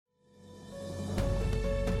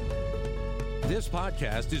This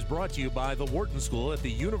podcast is brought to you by the Wharton School at the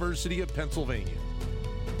University of Pennsylvania.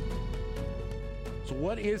 So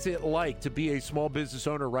what is it like to be a small business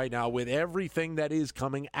owner right now with everything that is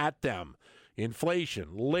coming at them?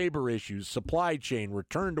 Inflation, labor issues, supply chain,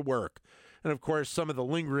 return to work, and of course, some of the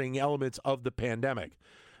lingering elements of the pandemic.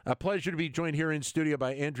 A pleasure to be joined here in studio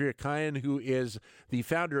by Andrea Kyan, who is the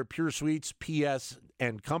founder of Pure Sweets PS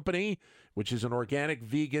and Company, which is an organic,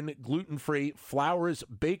 vegan, gluten-free, flourless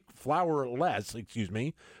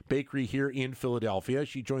bakery here in Philadelphia.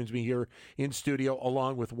 She joins me here in studio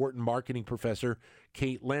along with Wharton marketing professor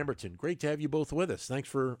Kate Lamberton. Great to have you both with us. Thanks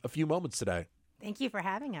for a few moments today. Thank you for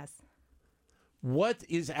having us. What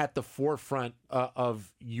is at the forefront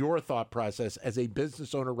of your thought process as a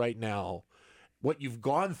business owner right now? What you've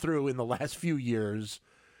gone through in the last few years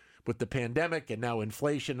with the pandemic and now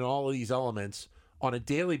inflation and all of these elements on a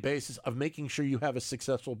daily basis of making sure you have a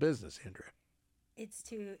successful business, Andrea? It's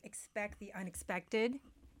to expect the unexpected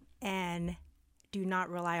and do not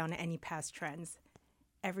rely on any past trends.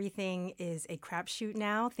 Everything is a crapshoot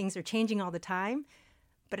now. Things are changing all the time.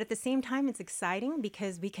 But at the same time, it's exciting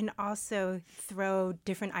because we can also throw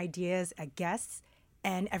different ideas at guests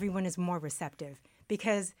and everyone is more receptive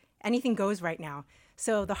because anything goes right now.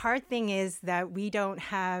 So the hard thing is that we don't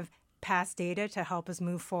have past data to help us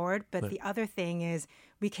move forward. But the other thing is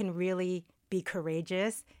we can really be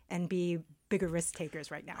courageous and be bigger risk takers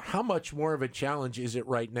right now. How much more of a challenge is it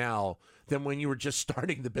right now than when you were just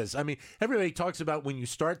starting the business? I mean, everybody talks about when you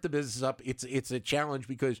start the business up, it's a challenge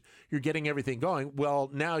because you're getting everything going. Well,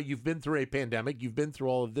 now you've been through a pandemic. You've been through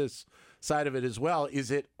all of this side of it as well. Is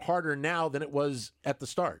it harder now than it was at the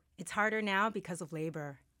start? It's harder now because of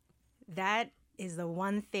labor. That is the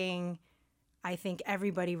one thing I think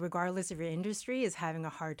everybody, regardless of your industry, is having a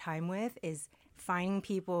hard time with, is finding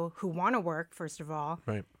people who want to work, first of all,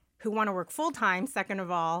 right, who want to work full-time, second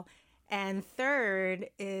of all, and third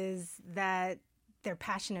is that they're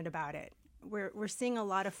passionate about it. We're seeing a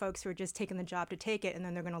lot of folks who are just taking the job to take it and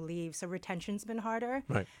then they're going to leave. So retention's been harder.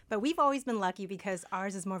 Right. But we've always been lucky because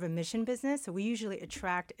ours is more of a mission business. So we usually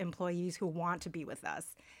attract employees who want to be with us.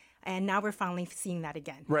 And now we're finally seeing that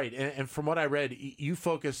again. Right. And from what I read, you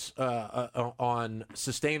focus on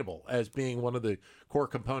sustainable as being one of the core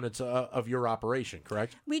components of your operation,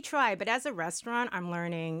 correct? We try. But as a restaurant, I'm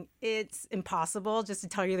learning it's impossible just to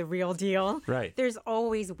tell you the real deal. Right. There's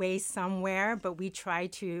always waste somewhere, but we try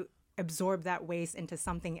to absorb that waste into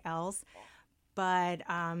something else. But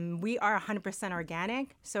we are 100%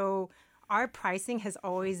 organic. So our pricing has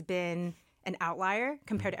always been an outlier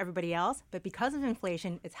compared to everybody else, but because of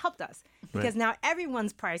inflation, it's helped us because now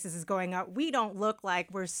everyone's prices is going up. We don't look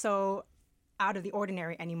like we're so out of the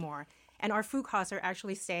ordinary anymore. And our food costs are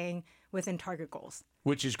actually staying within target goals.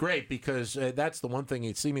 Which is great because that's the one thing,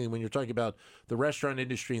 it's seemingly when you're talking about the restaurant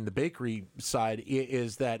industry and the bakery side,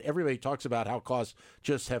 is that everybody talks about how costs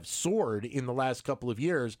just have soared in the last couple of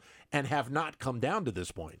years and have not come down to this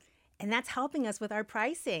point. And that's helping us with our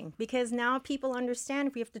pricing because now people understand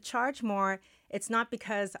if we have to charge more, it's not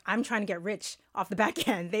because I'm trying to get rich off the back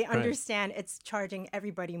end. They understand it's charging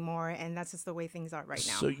everybody more, and that's just the way things are right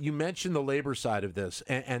now. So you mentioned the labor side of this,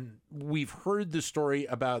 and we've heard the story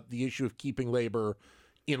about the issue of keeping labor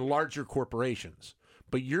in larger corporations,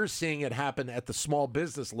 but you're seeing it happen at the small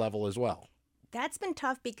business level as well. That's been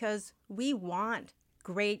tough because we want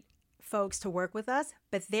great folks to work with us,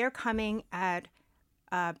 but they're coming at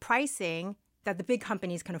pricing that the big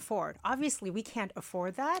companies can afford. Obviously, we can't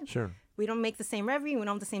afford that. Sure. We don't make the same revenue, we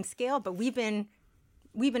don't have the same scale, but we've been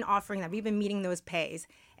offering that. We've been meeting those pays.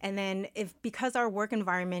 And then because our work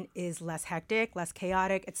environment is less hectic, less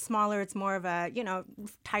chaotic, it's smaller, it's more of a,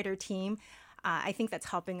 tighter team, I think that's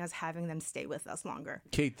helping us having them stay with us longer.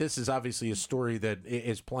 Kate, this is obviously a story that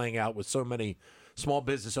is playing out with so many small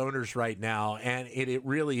business owners right now, and it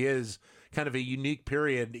really is kind of a unique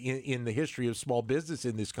period in the history of small business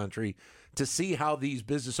in this country to see how these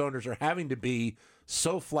business owners are having to be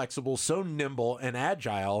so flexible, so nimble and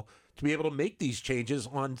agile to be able to make these changes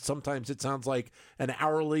on sometimes it sounds like an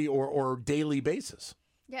hourly or daily basis.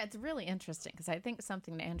 Yeah, it's really interesting because I think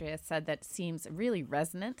something that Andrea said that seems really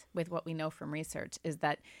resonant with what we know from research is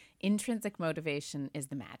that intrinsic motivation is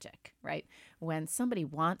the magic, right? When somebody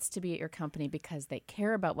wants to be at your company because they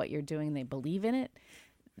care about what you're doing, they believe in it,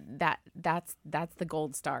 that's the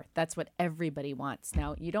gold star. That's what everybody wants.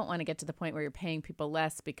 Now, you don't want to get to the point where you're paying people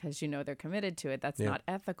less because you know they're committed to it. That's not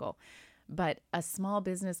ethical. But a small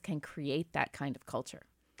business can create that kind of culture.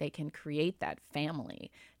 They can create that family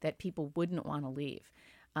that people wouldn't want to leave.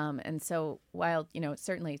 And so while,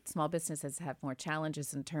 certainly small businesses have more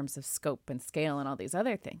challenges in terms of scope and scale and all these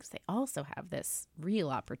other things, they also have this real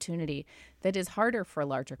opportunity that is harder for a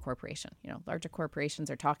larger corporation. Larger corporations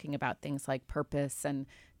are talking about things like purpose and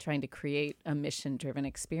trying to create a mission-driven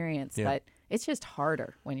experience, but it's just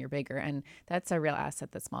harder when you're bigger. And that's a real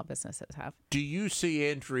asset that small businesses have. Do you see,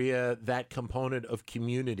 Andrea, that component of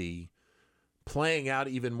community playing out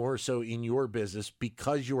even more so in your business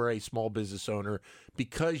because you are a small business owner,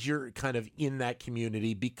 because you're kind of in that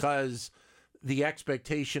community, because the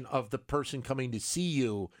expectation of the person coming to see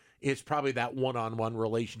you is probably that one-on-one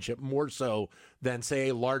relationship more so than, say,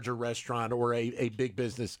 a larger restaurant or a big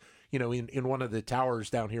business, in one of the towers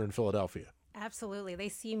down here in Philadelphia? Absolutely. They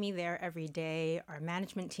see me there every day. Our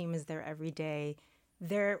management team is there every day.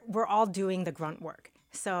 We're all doing the grunt work.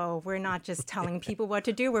 So we're not just telling people what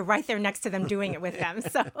to do. We're right there next to them doing it with them.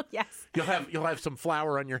 So, yes. You'll have some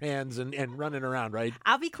flour on your hands and running around, right?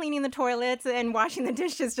 I'll be cleaning the toilets and washing the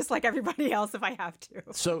dishes just like everybody else if I have to.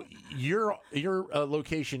 So your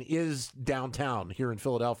location is downtown here in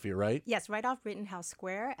Philadelphia, right? Yes, right off Rittenhouse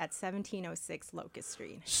Square at 1706 Locust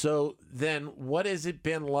Street. So then what has it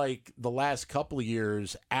been like the last couple of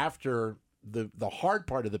years after the hard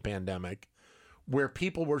part of the pandemic where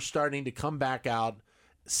people were starting to come back out?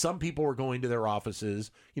 Some people were going to their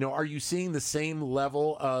offices. Are you seeing the same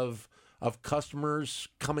level of customers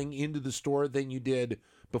coming into the store than you did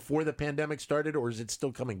before the pandemic started, or is it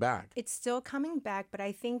still coming back? It's still coming back, but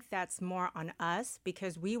I think that's more on us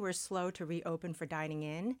because we were slow to reopen for dining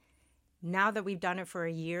in. Now that we've done it for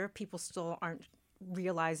a year, people still aren't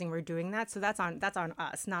realizing we're doing that. So that's on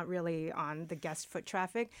us, not really on the guest foot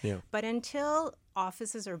traffic. Yeah. But until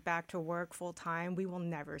offices are back to work full time, we will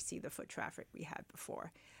never see the foot traffic we had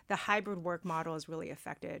before. The hybrid work model has really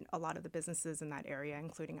affected a lot of the businesses in that area,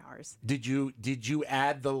 including ours. Did you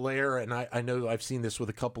add the layer? And I know I've seen this with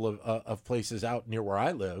a couple of places out near where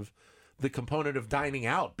I live. The component of dining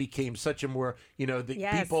out became such a more,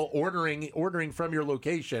 Yes. people ordering from your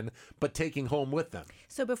location, but taking home with them.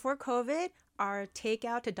 So before COVID, our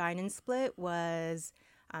takeout to dine-in split was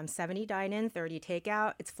 70 dine-in, 30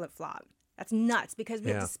 takeout. It's flip-flop. That's nuts because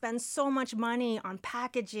we have to spend so much money on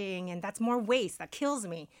packaging, and that's more waste. That kills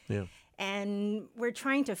me. Yeah. And we're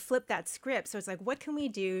trying to flip that script. So it's like, what can we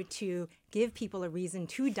do to give people a reason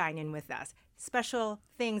to dine in with us? Special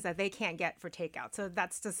things that they can't get for takeout. So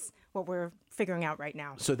that's just what we're figuring out right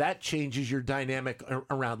now. So that changes your dynamic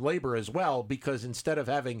around labor as well, because instead of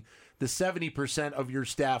having the 70% of your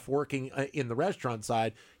staff working in the restaurant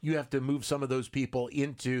side, you have to move some of those people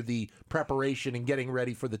into the preparation and getting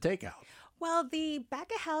ready for the takeout. Well, the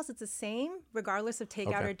back of house, it's the same, regardless of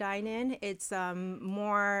takeout or dine-in. It's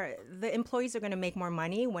more, the employees are going to make more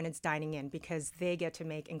money when it's dining in because they get to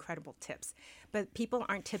make incredible tips. But people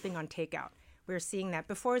aren't tipping on takeout. We're seeing that.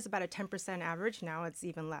 Before it was about a 10% average. Now it's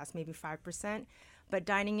even less, maybe 5%. But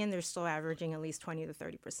dining in, they're still averaging at least 20 to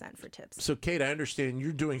 30% for tips. So, Kate, I understand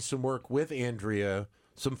you're doing some work with Andrea,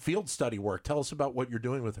 some field study work. Tell us about what you're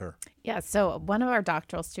doing with her. Yeah, so one of our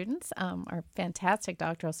doctoral students, our fantastic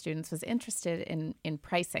doctoral students, was interested in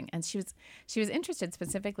pricing, and she was interested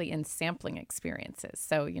specifically in sampling experiences.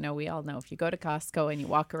 So, we all know if you go to Costco and you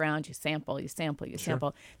walk around, you sample.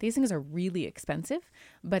 Sure. These things are really expensive,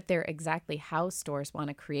 but they're exactly how stores want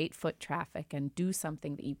to create foot traffic and do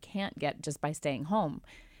something that you can't get just by staying home.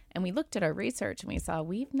 And we looked at our research and we saw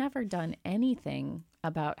we've never done anything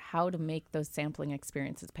about how to make those sampling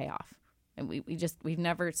experiences pay off. And we've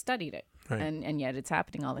never studied it. Right. And yet it's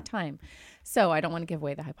happening all the time. So I don't want to give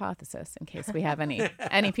away the hypothesis in case we have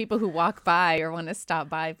any people who walk by or want to stop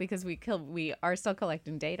by because we are still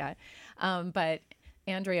collecting data. But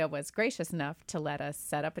Andrea was gracious enough to let us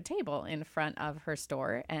set up a table in front of her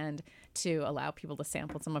store and to allow people to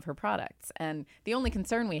sample some of her products. And the only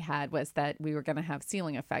concern we had was that we were going to have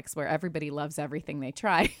ceiling effects where everybody loves everything they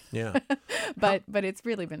try. Yeah. but it's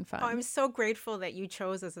really been fun. Oh, I'm so grateful that you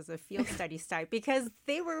chose us as a field study site because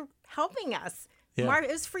they were helping us. Yeah.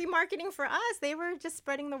 It was free marketing for us. They were just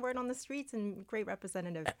spreading the word on the streets and great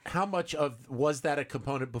representative. How much was that a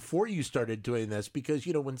component before you started doing this? Because,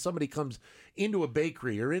 when somebody comes into a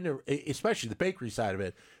bakery or especially the bakery side of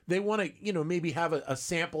it, they want to, maybe have a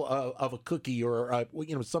sample of a cookie or,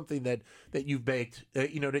 something that you've baked,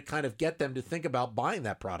 to kind of get them to think about buying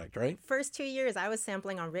that product, right? First 2 years, I was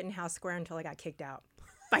sampling on Rittenhouse Square until I got kicked out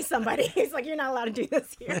by somebody. He's like, you're not allowed to do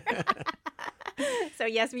this here. So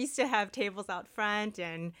yes, we used to have tables out front,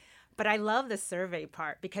 but I love the survey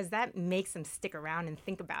part because that makes them stick around and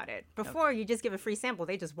think about it. Before, you just give a free sample,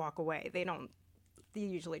 they just walk away. They don't they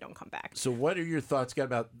usually don't come back. So what are your thoughts? Got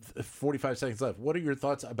about 45 seconds left. What are your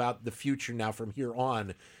thoughts about the future now from here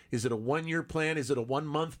on? Is it a 1-year plan? Is it a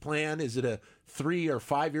 1-month plan? Is it a 3 or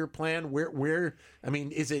 5 year plan? Where I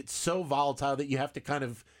mean, is it so volatile that you have to kind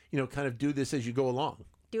of do this as you go along?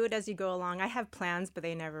 Do it as you go along. I have plans, but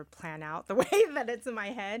they never plan out the way that it's in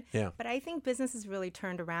my head. Yeah. But I think business has really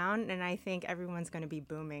turned around, and I think everyone's going to be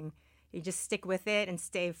booming. You just stick with it and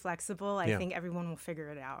stay flexible. I think everyone will figure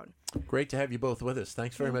it out. Great to have you both with us.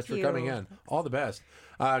 Thanks very much for coming in. All the best.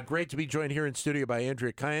 Great to be joined here in studio by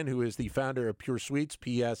Andrea Kyan, who is the founder of Pure Sweets,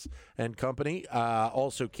 PS and Company.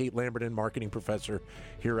 Also, Kate Lamberton, marketing professor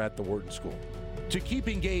here at the Wharton School. To keep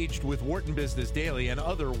engaged with Wharton Business Daily and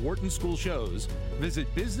other Wharton School shows,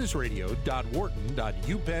 visit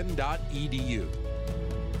businessradio.wharton.upenn.edu.